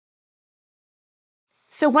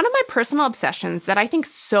So one of my personal obsessions that I think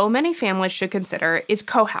so many families should consider is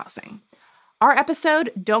co-housing. Our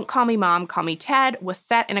episode, Don't Call Me Mom, Call Me Ted, was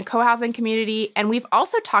set in a co-housing community, and we've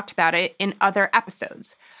also talked about it in other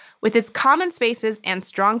episodes. With its common spaces and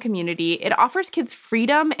strong community, it offers kids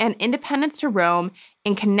freedom and independence to roam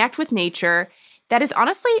and connect with nature that is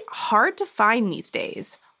honestly hard to find these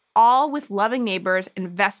days, all with loving neighbors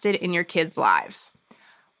invested in your kids' lives.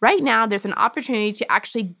 Right now, there's an opportunity to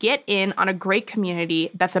actually get in on a great community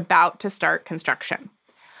that's about to start construction.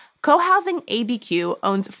 Co-housing ABQ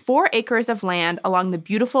owns 4 acres of land along the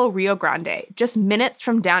beautiful Rio Grande, just minutes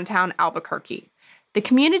from downtown Albuquerque. The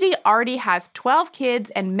community already has 12 kids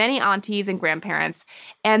and many aunties and grandparents,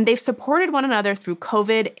 and they've supported one another through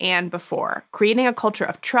COVID and before, creating a culture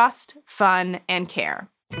of trust, fun, and care.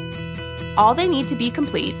 All they need to be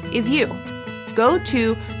complete is you. Go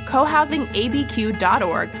to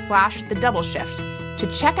cohousingabq.org/thedoubleshift to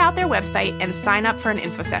check out their website and sign up for an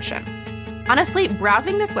info session. Honestly,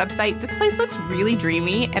 browsing this website, this place looks really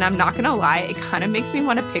dreamy, and I'm not gonna lie, it kind of makes me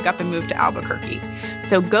want to pick up and move to Albuquerque.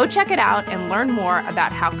 So go check it out and learn more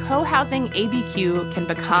about how Co-Housing ABQ can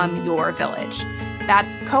become your village.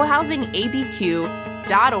 That's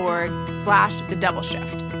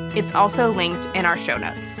cohousingabq.org/thedoubleshift. It's also linked in our show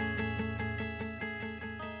notes.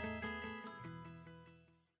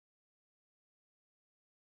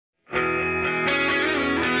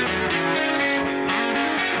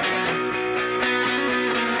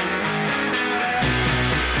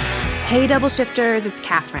 Hey, Double Shifters, it's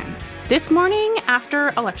Catherine. This morning, after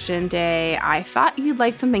Election Day, I thought you'd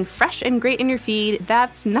like something fresh and great in your feed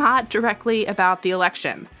that's not directly about the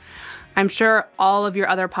election. I'm sure all of your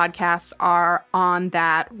other podcasts are on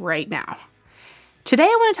that right now. Today,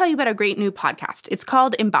 I want to tell you about a great new podcast. It's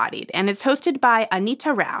called Embodied, and it's hosted by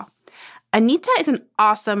Anita Rao. Anita is an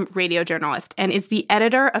awesome radio journalist and is the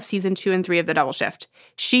editor of season 2 and 3 of The Double Shift.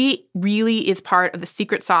 She really is part of the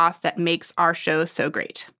secret sauce that makes our show so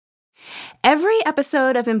great. Every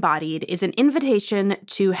episode of Embodied is an invitation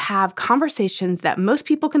to have conversations that most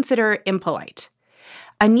people consider impolite.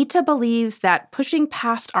 Anita believes that pushing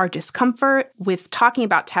past our discomfort with talking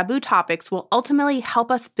about taboo topics will ultimately help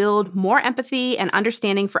us build more empathy and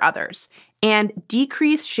understanding for others, and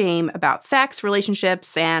decrease shame about sex,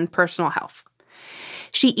 relationships, and personal health.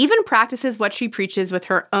 She even practices what she preaches with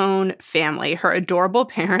her own family. Her adorable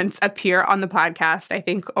parents appear on the podcast, I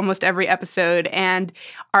think, almost every episode, and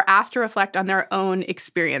are asked to reflect on their own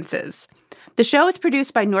experiences. The show is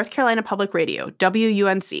produced by North Carolina Public Radio,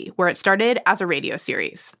 WUNC, where it started as a radio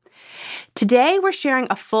series. Today, we're sharing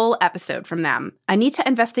a full episode from them. Anita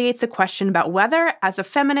investigates the question about whether, as a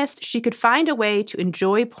feminist, she could find a way to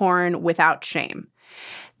enjoy porn without shame.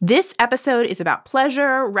 This episode is about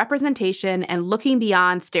pleasure, representation, and looking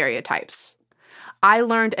beyond stereotypes. I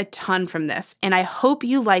learned a ton from this, and I hope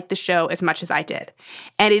you like the show as much as I did.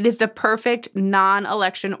 And it is the perfect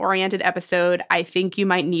non-election-oriented episode I think you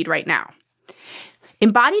might need right now.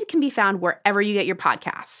 Embodied can be found wherever you get your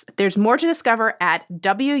podcasts. There's more to discover at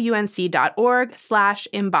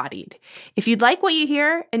WUNC.org/embodied. If you'd like what you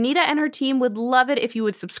hear, Anita and her team would love it if you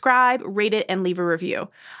would subscribe, rate it, and leave a review.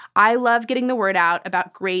 I love getting the word out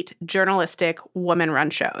about great journalistic woman-run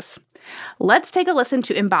shows. Let's take a listen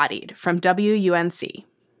to Embodied from WUNC.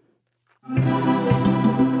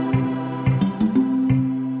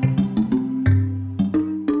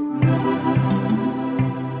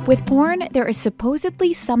 With porn, there is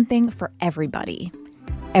supposedly something for everybody.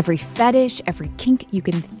 Every fetish, every kink you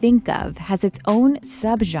can think of has its own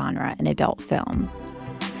subgenre in adult film.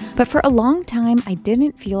 But for a long time, I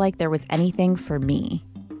didn't feel like there was anything for me.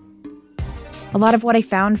 A lot of what I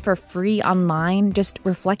found for free online just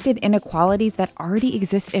reflected inequalities that already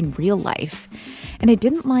exist in real life, and it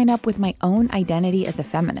didn't line up with my own identity as a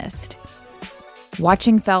feminist.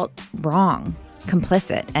 Watching felt wrong,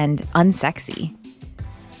 complicit, and unsexy.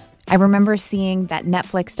 I remember seeing that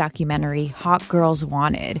Netflix documentary, Hot Girls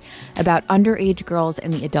Wanted, about underage girls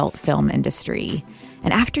in the adult film industry.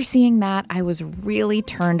 And after seeing that, I was really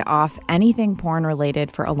turned off anything porn-related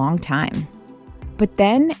for a long time. But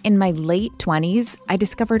then, in my late 20s, I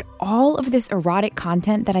discovered all of this erotic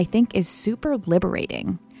content that I think is super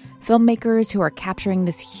liberating. Filmmakers who are capturing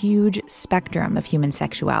this huge spectrum of human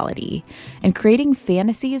sexuality and creating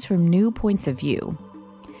fantasies from new points of view.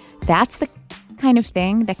 That's the kind of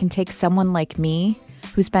thing that can take someone like me,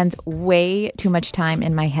 who spends way too much time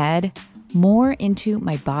in my head, more into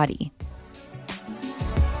my body.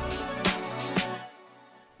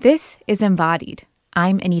 This is Embodied.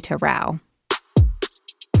 I'm Anita Rao.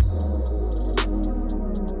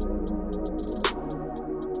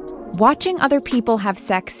 Watching other people have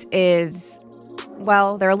sex is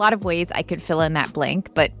Well, there are a lot of ways I could fill in that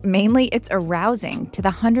blank, but mainly it's arousing to the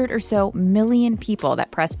 100 or so million people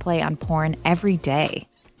that press play on porn every day.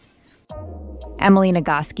 Emily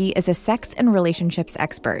Nagoski is a sex and relationships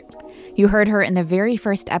expert. You heard her in the very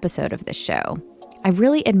first episode of this show. I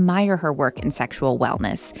really admire her work in sexual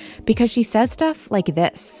wellness because she says stuff like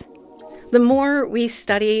this. The more we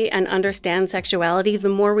study and understand sexuality, the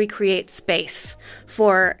more we create space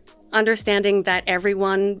for understanding that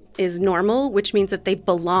everyone is normal, which means that they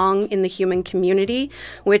belong in the human community,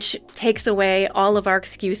 which takes away all of our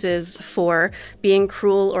excuses for being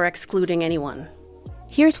cruel or excluding anyone.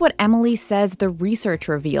 Here's what Emily says the research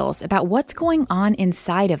reveals about what's going on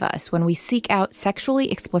inside of us when we seek out sexually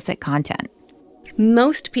explicit content.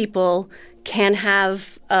 Most people can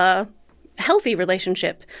have a healthy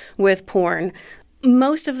relationship with porn.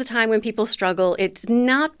 Most of the time when people struggle, it's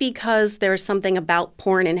not because there's something about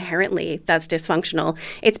porn inherently that's dysfunctional.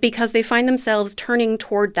 It's because they find themselves turning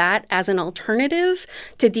toward that as an alternative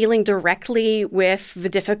to dealing directly with the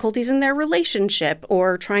difficulties in their relationship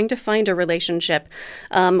or trying to find a relationship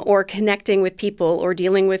or connecting with people or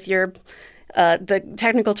dealing with your, the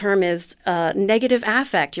technical term is negative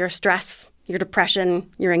affect, your stress, your depression,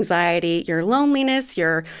 your anxiety, your loneliness,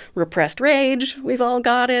 your repressed rage. We've all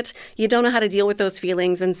got it. You don't know how to deal with those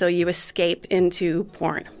feelings, and so you escape into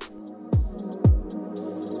porn.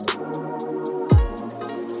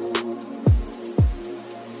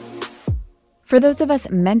 For those of us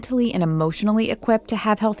mentally and emotionally equipped to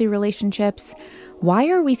have healthy relationships, why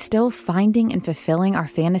are we still finding and fulfilling our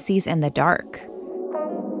fantasies in the dark?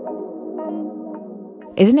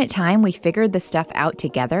 Isn't it time we figured this stuff out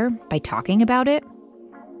together by talking about it?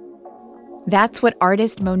 That's what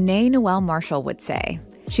artist Monet Noel Marshall would say.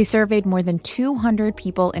 She surveyed more than 200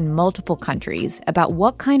 people in multiple countries about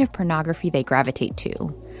what kind of pornography they gravitate to,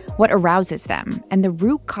 what arouses them, and the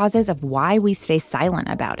root causes of why we stay silent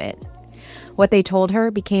about it. What they told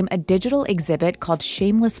her became a digital exhibit called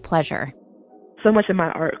Shameless Pleasure. So much of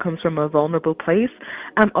my art comes from a vulnerable place.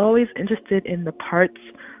 I'm always interested in the parts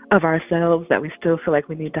of ourselves that we still feel like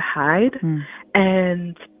we need to hide.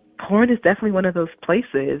 And porn is definitely one of those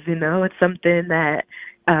places, you know. It's something that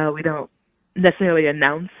we don't necessarily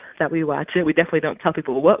announce that we watch it. We definitely don't tell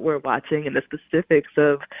people what we're watching and the specifics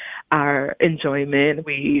of our enjoyment.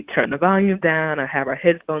 We turn the volume down or have our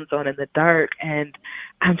headphones on in the dark. And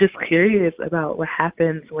I'm just curious about what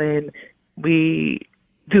happens when we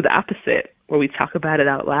do the opposite, where we talk about it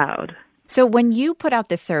out loud. So when you put out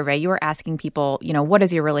this survey, you were asking people, you know, what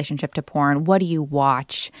is your relationship to porn? What do you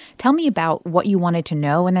watch? Tell me about what you wanted to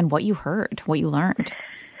know and then what you heard, what you learned.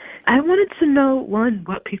 I wanted to know, one,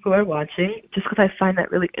 what people are watching, just because I find that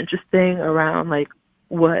really interesting around, like,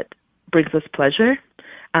 what brings us pleasure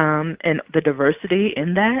and the diversity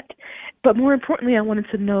in that. But more importantly, I wanted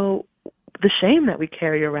to know the shame that we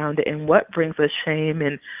carry around it and what brings us shame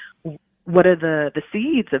and what are the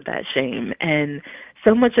seeds of that shame. And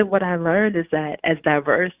so much of what I learned is that as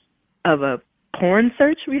diverse of a porn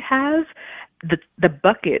search we have, the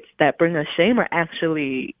buckets that bring us shame are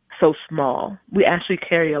actually so small. We actually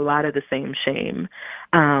carry a lot of the same shame,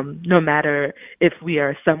 no matter if we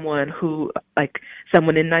are someone who, like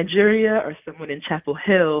someone in Nigeria or someone in Chapel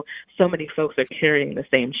Hill, so many folks are carrying the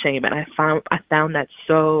same shame. And I found that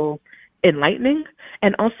so enlightening,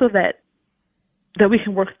 and also that we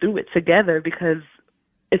can work through it together because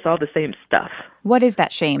it's all the same stuff. What is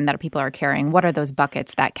that shame that people are carrying? What are those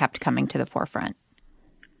buckets that kept coming to the forefront?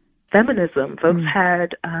 Feminism. Folks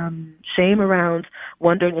had shame around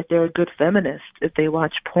wondering if they're a good feminist if they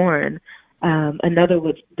watch porn. Another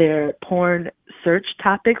was their porn search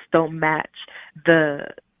topics don't match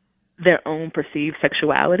their own perceived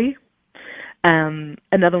sexuality.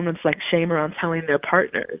 Another one was like shame around telling their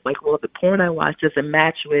partners, like, well, the porn I watch doesn't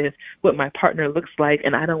match with what my partner looks like,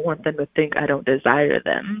 and I don't want them to think I don't desire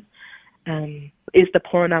them. Is the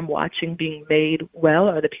porn I'm watching being made well?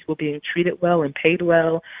 Are the people being treated well and paid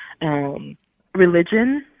well?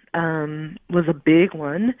 Religion was a big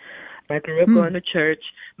one. I grew up going to church.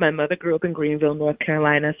 My mother grew up in Greenville, North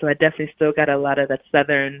Carolina, so I definitely still got a lot of that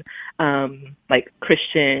Southern, like,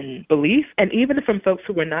 Christian belief. And even from folks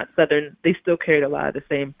who were not Southern, they still carried a lot of the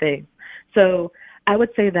same things. So I would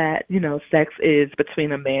say that, you know, sex is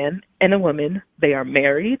between a man and a woman. They are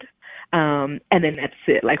married. And then that's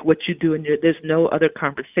it. Like, what you do there's no other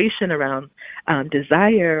conversation around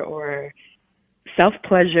desire or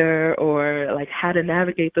self-pleasure or, like, how to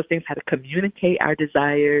navigate those things, how to communicate our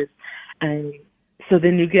desires. And so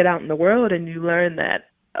then you get out in the world and you learn that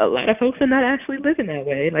a lot of folks are not actually living that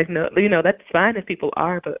way. Like, no, you know, that's fine if people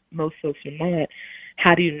are, but most folks are not.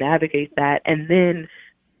 How do you navigate that? And then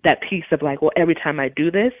that piece of, like, well, every time I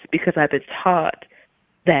do this, because I've been taught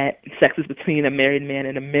that sex is between a married man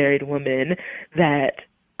and a married woman, that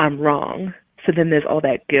I'm wrong. So then there's all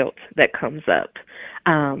that guilt that comes up.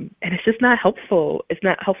 And it's just not helpful. It's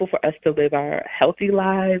not helpful for us to live our healthy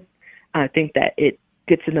lives. I think that it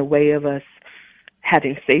gets in the way of us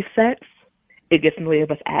having safe sex. It gets in the way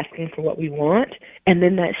of us asking for what we want. And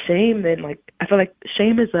then that shame, I feel like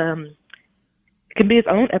shame is, it can be its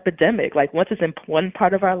own epidemic. Like, once it's in one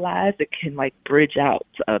part of our lives, it can, bridge out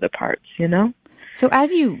to other parts, you know? So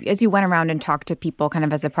as you went around and talked to people kind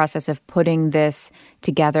of as a process of putting this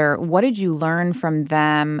together, what did you learn from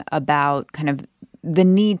them about kind of the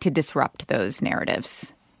need to disrupt those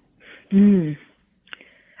narratives? I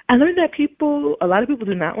learned that a lot of people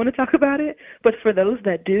do not want to talk about it, but for those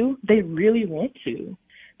that do, they really want to.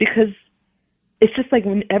 Because it's just like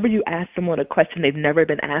whenever you ask someone a question they've never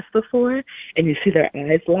been asked before, and you see their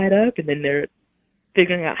eyes light up, and then they're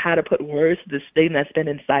figuring out how to put words to this thing that's been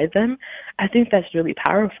inside them, I think that's really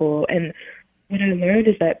powerful. And what I learned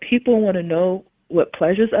is that people want to know what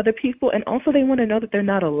pleasures other people, and also they want to know that they're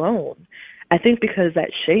not alone. I think because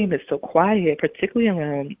that shame is so quiet, particularly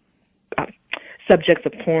around subjects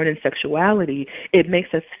of porn and sexuality, it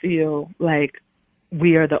makes us feel like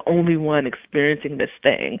we are the only one experiencing this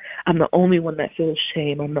thing. I'm the only one that feels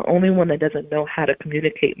shame. I'm the only one that doesn't know how to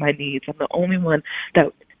communicate my needs. I'm the only one that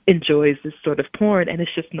enjoys this sort of porn, and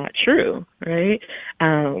it's just not true, right?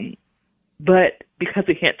 But because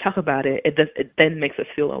we can't talk about it, it then makes us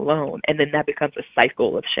feel alone, and then that becomes a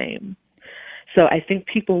cycle of shame. So I think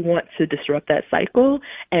people want to disrupt that cycle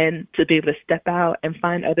and to be able to step out and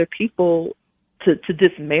find other people to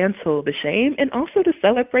dismantle the shame, and also to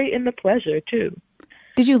celebrate in the pleasure too.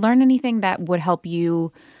 Did you learn anything that would help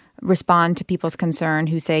you respond to people's concern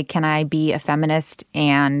who say, can I be a feminist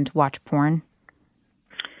and watch porn?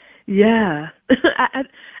 Yeah.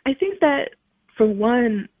 I think that, for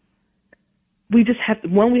one, we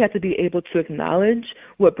have to be able to acknowledge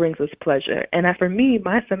what brings us pleasure. And for me,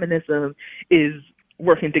 my feminism is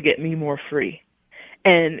working to get me more free.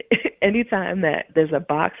 And anytime that there's a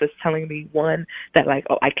box that's telling me, one, that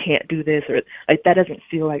I can't do this, or that doesn't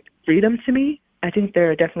feel like freedom to me, I think there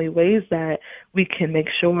are definitely ways that we can make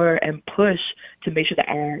sure and push to make sure that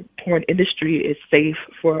our porn industry is safe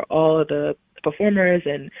for all of the performers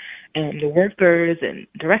and the workers and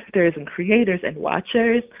directors and creators and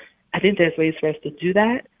watchers. I think there's ways for us to do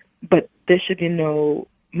that, but there should be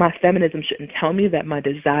my feminism shouldn't tell me that my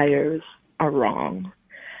desires are wrong.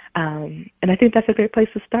 And I think that's a great place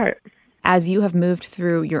to start. As you have moved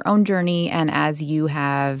through your own journey and as you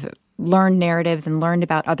have learned narratives and learned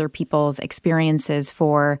about other people's experiences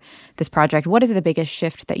for this project, what is the biggest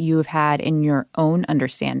shift that you have had in your own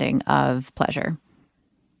understanding of pleasure?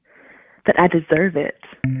 That I deserve it,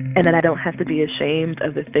 and that I don't have to be ashamed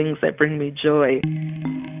of the things that bring me joy.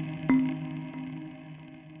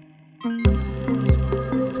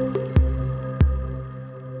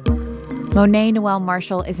 Monet Noel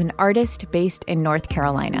Marshall is an artist based in North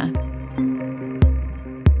Carolina.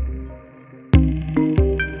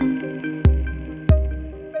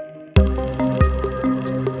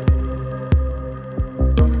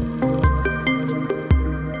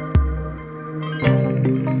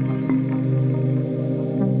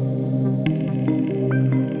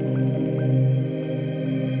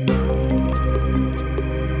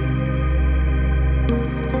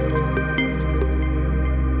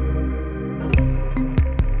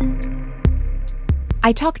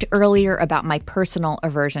 I talked earlier about my personal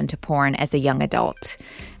aversion to porn as a young adult,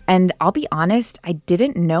 and I'll be honest, I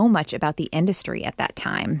didn't know much about the industry at that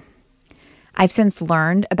time. I've since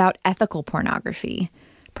learned about ethical pornography,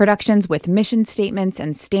 productions with mission statements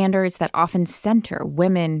and standards that often center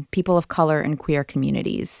women, people of color, and queer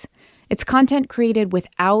communities. It's content created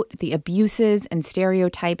without the abuses and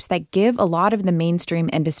stereotypes that give a lot of the mainstream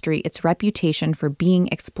industry its reputation for being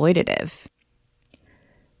exploitative.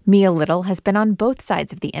 Mia Little has been on both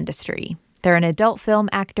sides of the industry. They're an adult film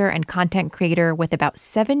actor and content creator with about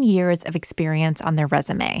 7 years of experience on their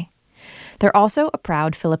resume. They're also a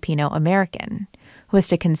proud Filipino American who has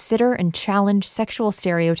to consider and challenge sexual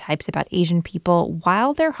stereotypes about Asian people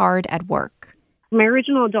while they're hard at work. My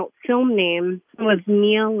original adult film name was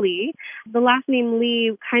Mia Lee. The last name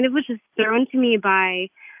Lee kind of was just thrown to me by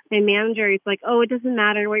my manager. He's like, oh, it doesn't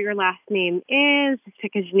matter what your last name is, just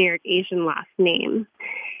pick a generic Asian last name.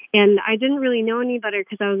 And I didn't really know any better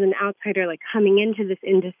because I was an outsider, coming into this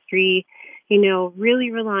industry,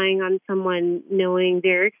 really relying on someone knowing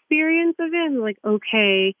their experience of it. And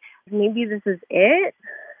okay, maybe this is it.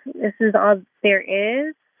 This is all there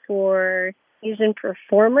is for Asian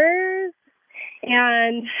performers.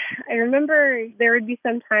 And I remember there would be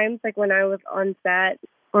some times when I was on set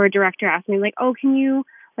or a director asked me, like, oh, can you,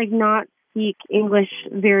 like, not speak English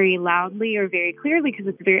very loudly or very clearly because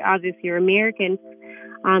it's very obvious you're American.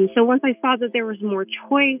 So once I saw that there was more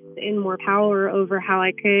choice and more power over how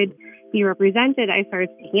I could be represented, I started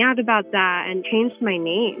speaking out about that and changed my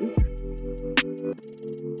name.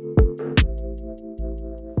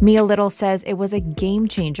 Mia Little says it was a game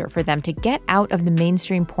changer for them to get out of the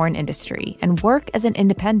mainstream porn industry and work as an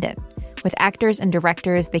independent with actors and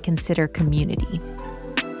directors they consider community.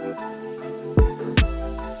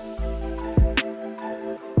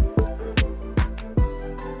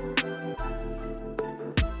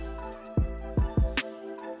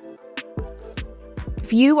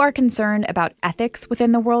 If you are concerned about ethics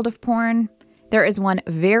within the world of porn, there is one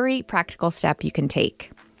very practical step you can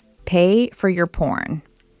take. Pay for your porn.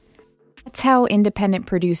 That's how independent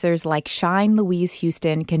producers like Shine Louise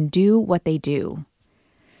Houston can do what they do.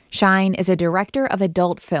 Shine is a director of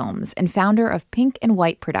adult films and founder of Pink and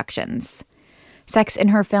White Productions. Sex in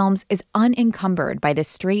her films is unencumbered by the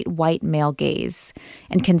straight white male gaze,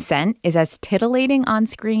 and consent is as titillating on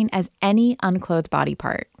screen as any unclothed body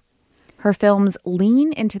part. Her films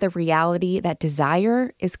lean into the reality that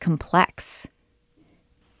desire is complex.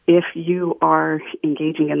 If you are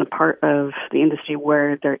engaging in the part of the industry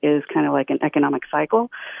where there is kind of like an economic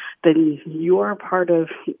cycle, then you're part of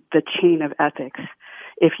the chain of ethics.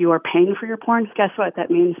 If you are paying for your porn, guess what?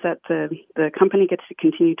 That means that the company gets to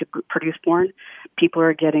continue to produce porn. People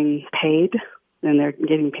are getting paid, and they're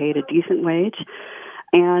getting paid a decent wage.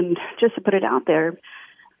 And just to put it out there,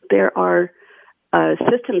 there are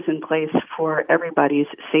systems in place for everybody's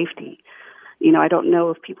safety. You know, I don't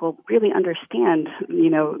know if people really understand, you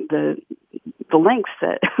know, the lengths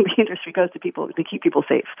that the industry goes to keep people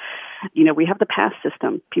safe. You know, we have the PASS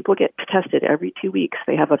system. People get tested every 2 weeks.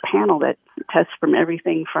 They have a panel that tests from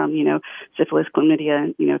everything from, you know, syphilis,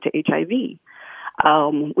 chlamydia, you know, to HIV.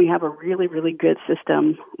 We have a really, really good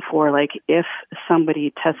system for, like, if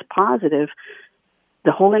somebody tests positive,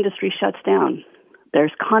 the whole industry shuts down.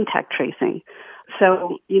 There's contact tracing.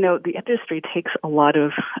 So, you know, the industry takes a lot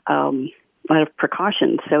of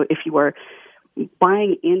precautions. So if you are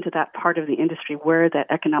buying into that part of the industry where that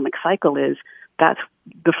economic cycle is, that's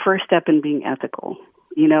the first step in being ethical.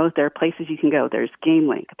 You know, there are places you can go. There's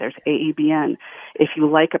GameLink. There's AEBN. If you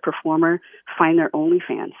like a performer, find their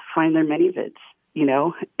OnlyFans, find their ManyVids, you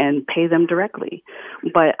know, and pay them directly.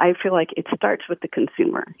 But I feel like it starts with the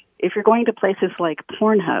consumer. If you're going to places like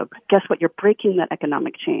Pornhub, guess what? You're breaking that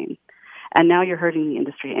economic chain. And now you're hurting the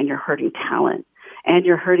industry, and you're hurting talent, and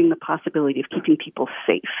you're hurting the possibility of keeping people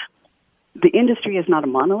safe. The industry is not a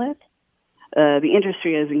monolith. The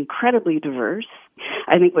industry is incredibly diverse.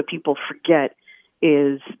 I think what people forget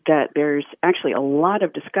is that there's actually a lot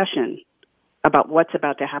of discussion about what's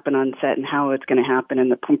about to happen on set and how it's going to happen, and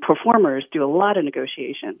the performers do a lot of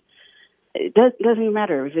negotiation. It doesn't even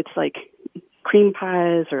matter if it's like cream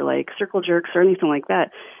pies or like circle jerks or anything like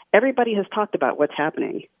that. Everybody has talked about what's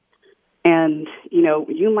happening. And, you know,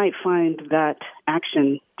 you might find that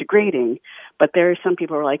action degrading, but there are some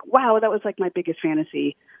people who are like, wow, that was like my biggest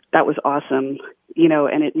fantasy. That was awesome. You know,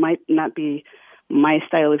 and it might not be my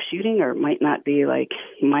style of shooting, or it might not be like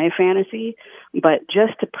my fantasy, but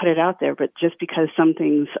just to put it out there, but just because some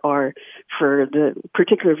things are for the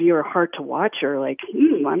particular viewer hard to watch, or like,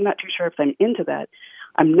 I'm not too sure if I'm into that,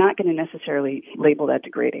 I'm not going to necessarily label that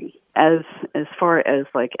degrading. As far as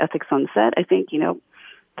like ethics on set, I think, you know,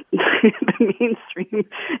 the mainstream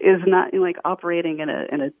is not like operating in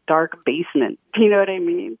a dark basement. You know what I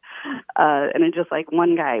mean? And it's just like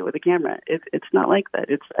one guy with a camera. It's not like that.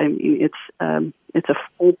 It's a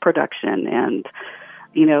full production, and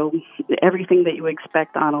you know, everything that you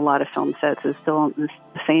expect on a lot of film sets is still the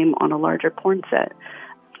same on a larger porn set.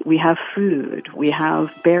 We have food. We have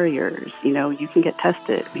barriers. You know, you can get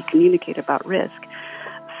tested. We communicate about risk.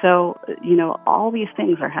 So, you know, all these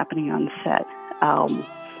things are happening on set.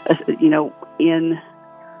 You know, in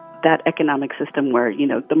that economic system where, you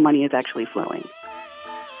know, the money is actually flowing.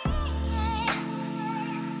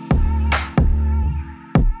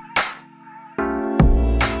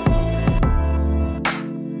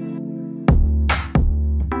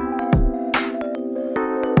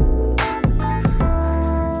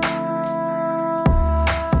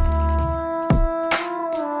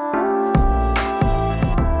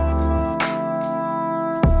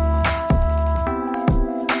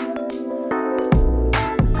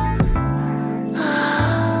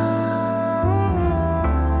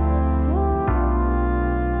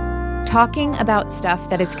 Talking about stuff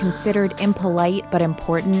that is considered impolite but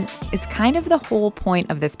important is kind of the whole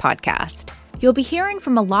point of this podcast. You'll be hearing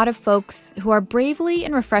from a lot of folks who are bravely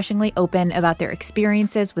and refreshingly open about their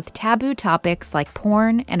experiences with taboo topics like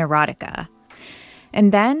porn and erotica.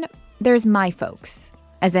 And then there's my folks,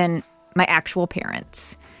 as in my actual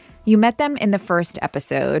parents. You met them in the first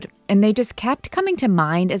episode, and they just kept coming to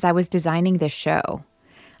mind as I was designing this show.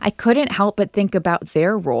 I couldn't help but think about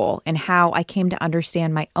their role and how I came to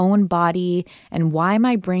understand my own body and why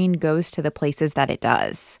my brain goes to the places that it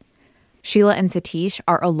does. Sheila and Satish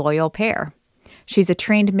are a loyal pair. She's a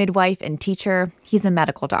trained midwife and teacher. He's a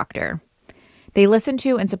medical doctor. They listen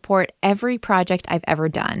to and support every project I've ever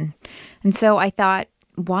done. And so I thought,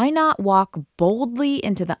 why not walk boldly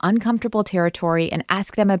into the uncomfortable territory and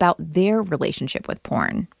ask them about their relationship with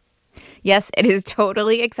porn? Yes, it is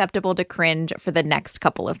totally acceptable to cringe for the next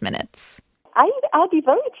couple of minutes. I'll be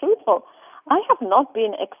very truthful. I have not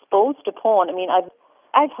been exposed to porn. I mean,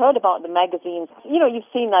 I've heard about the magazines. You know, you've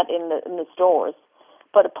seen that in the stores.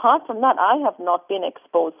 But apart from that, I have not been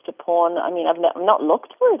exposed to porn. I mean, I've not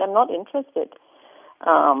looked for it. I'm not interested.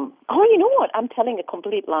 You know what? I'm telling a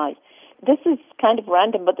complete lie. This is kind of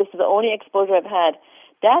random, but this is the only exposure I've had.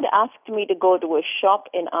 Dad asked me to go to a shop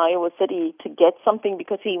in Iowa City to get something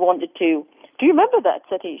because he wanted to. Do you remember that,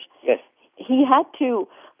 Satish? Yes. He had to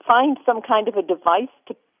find some kind of a device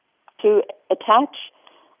to attach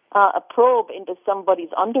a probe into somebody's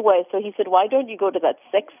underwear. So he said, why don't you go to that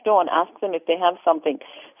sex store and ask them if they have something?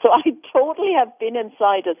 So I totally have been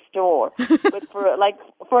inside a store but for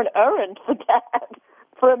an errand for Dad,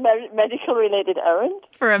 for a medical-related errand.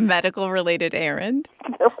 For a medical-related errand?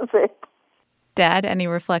 That was it. Dad, any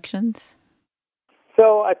reflections?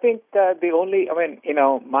 So I think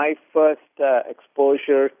my first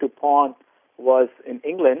exposure to porn was in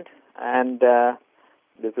England, and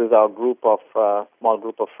this is our small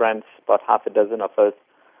group of friends, about half a dozen of us,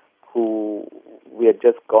 who we had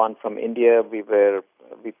just gone from India. We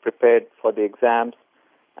prepared for the exams,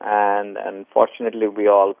 and fortunately we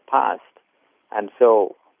all passed. And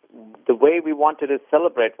so the way we wanted to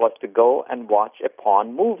celebrate was to go and watch a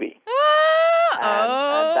porn movie.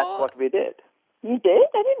 And that's what we did. You did?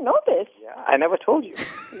 I didn't know this. Yeah, I never told you.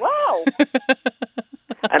 Wow.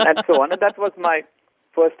 and so on. And that was my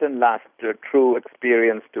first and last true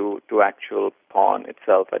experience to actual porn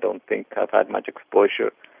itself. I don't think I've had much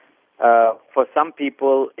exposure. For some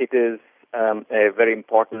people, it is a very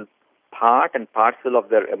important part and parcel of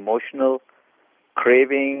their emotional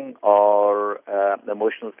craving or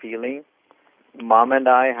emotional feeling. Mom and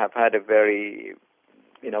I have had a very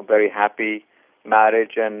happy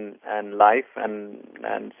marriage and life,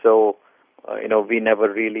 and so we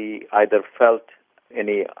never really either felt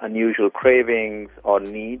any unusual cravings or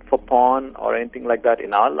need for porn or anything like that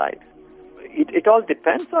in our lives. It all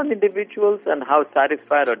depends on individuals and how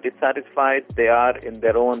satisfied or dissatisfied they are in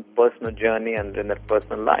their own personal journey and in their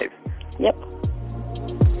personal lives. Yep.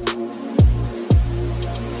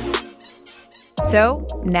 So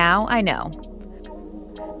now I know.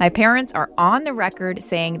 My parents are on the record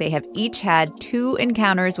saying they have each had 2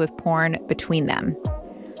 encounters with porn between them.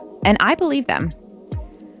 And I believe them.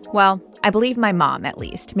 Well, I believe my mom, at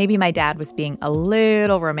least. Maybe my dad was being a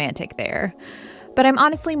little romantic there. But I'm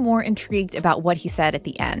honestly more intrigued about what he said at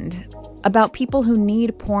the end, about people who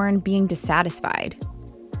need porn being dissatisfied.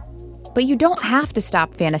 But you don't have to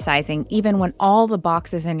stop fantasizing even when all the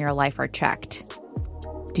boxes in your life are checked.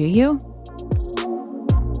 Do you?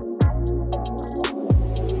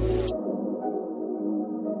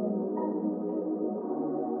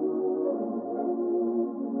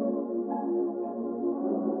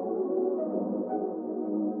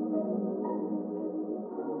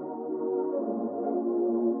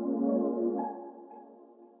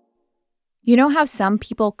 You know how some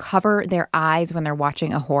people cover their eyes when they're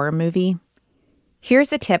watching a horror movie?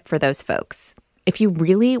 Here's a tip for those folks. If you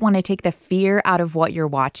really want to take the fear out of what you're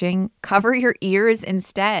watching, cover your ears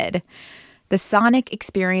instead. The sonic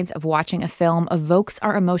experience of watching a film evokes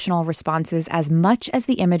our emotional responses as much as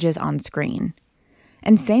the images on screen.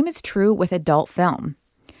 And same is true with adult film.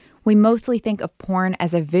 We mostly think of porn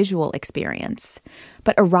as a visual experience,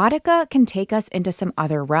 but erotica can take us into some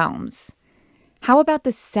other realms. How about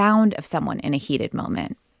the sound of someone in a heated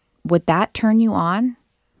moment? Would that turn you on?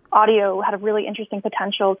 Audio had a really interesting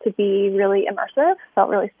potential to be really immersive, felt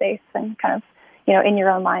really safe and kind of, in your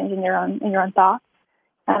own mind, in your own thoughts.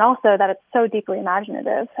 And also that it's so deeply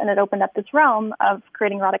imaginative, and it opened up this realm of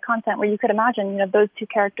creating erotic content where you could imagine, those 2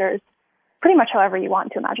 characters pretty much however you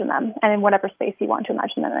want to imagine them and in whatever space you want to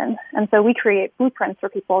imagine them in. And so we create blueprints for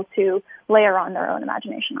people to layer on their own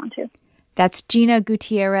imagination onto. That's Gina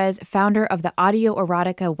Gutierrez, founder of the audio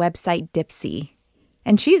erotica website Dipsy.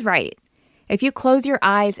 And she's right. If you close your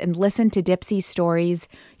eyes and listen to Dipsy's stories,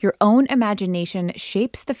 your own imagination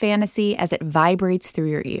shapes the fantasy as it vibrates through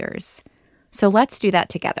your ears. So let's do that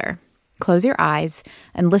together. Close your eyes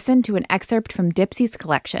and listen to an excerpt from Dipsy's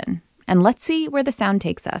collection, and let's see where the sound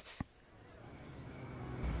takes us.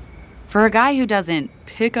 For a guy who doesn't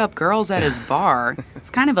pick up girls at his bar, it's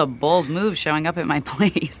kind of a bold move showing up at my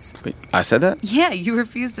place. Wait, I said that? Yeah, you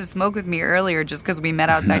refused to smoke with me earlier just because we met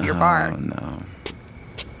outside your bar. No.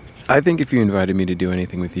 I think if you invited me to do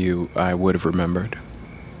anything with you, I would have remembered.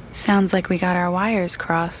 Sounds like we got our wires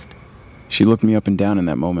crossed. She looked me up and down in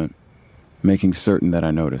that moment, making certain that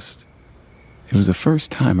I noticed. It was the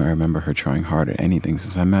first time I remember her trying hard at anything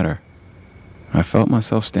since I met her. I felt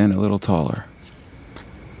myself stand a little taller.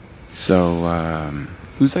 So,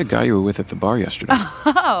 who's that guy you were with at the bar yesterday?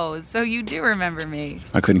 Oh, so you do remember me.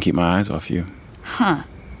 I couldn't keep my eyes off you. Huh.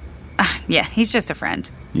 Yeah, he's just a friend.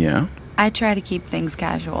 Yeah? I try to keep things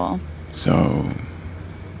casual. So,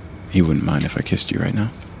 he wouldn't mind if I kissed you right now?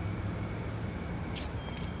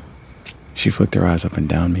 She flicked her eyes up and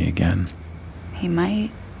down me again. He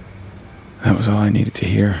might. That was all I needed to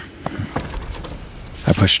hear.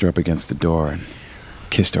 I pushed her up against the door and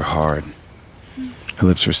kissed her hard. Her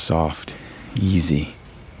lips were soft, easy,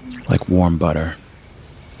 like warm butter.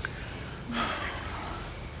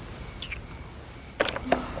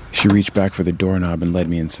 She reached back for the doorknob and led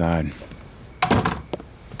me inside.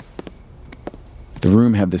 The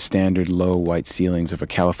room had the standard low white ceilings of a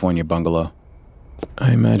California bungalow.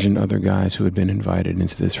 I imagined other guys who had been invited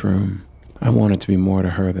into this room. I wanted to be more to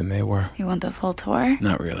her than they were. You want the full tour?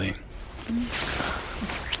 Not really.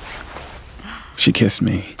 She kissed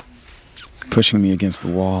me, pushing me against the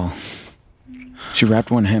wall. She wrapped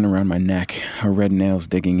one hand around my neck, her red nails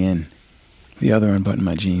digging in. The other unbuttoned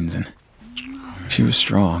my jeans, and she was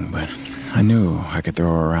strong, but I knew I could throw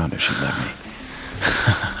her around if she'd let me.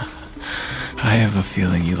 I have a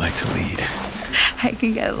feeling you like to lead. I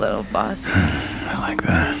can get a little bossy. I like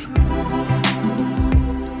that.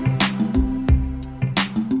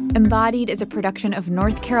 Embodied is a production of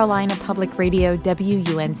North Carolina Public Radio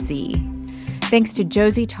WUNC. Thanks to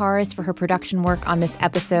Josie Torres for her production work on this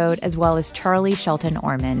episode, as well as Charlie Shelton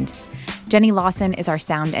Ormond. Jenny Lawson is our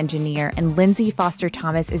sound engineer, and Lindsay Foster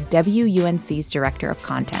Thomas is WUNC's director of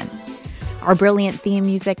content. Our brilliant theme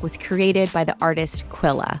music was created by the artist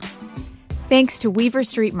Quilla. Thanks to Weaver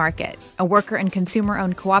Street Market, a worker and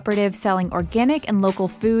consumer-owned cooperative selling organic and local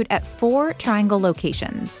food at 4 Triangle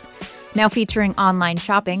locations. Now featuring online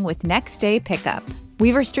shopping with next-day pickup.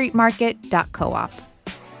 weaverstreetmarket.coop.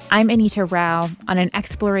 I'm Anita Rao on an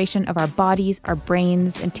exploration of our bodies, our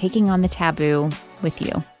brains, and taking on the taboo with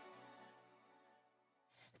you.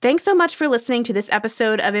 Thanks so much for listening to this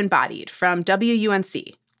episode of Embodied from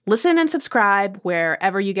WUNC. Listen and subscribe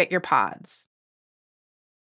wherever you get your pods.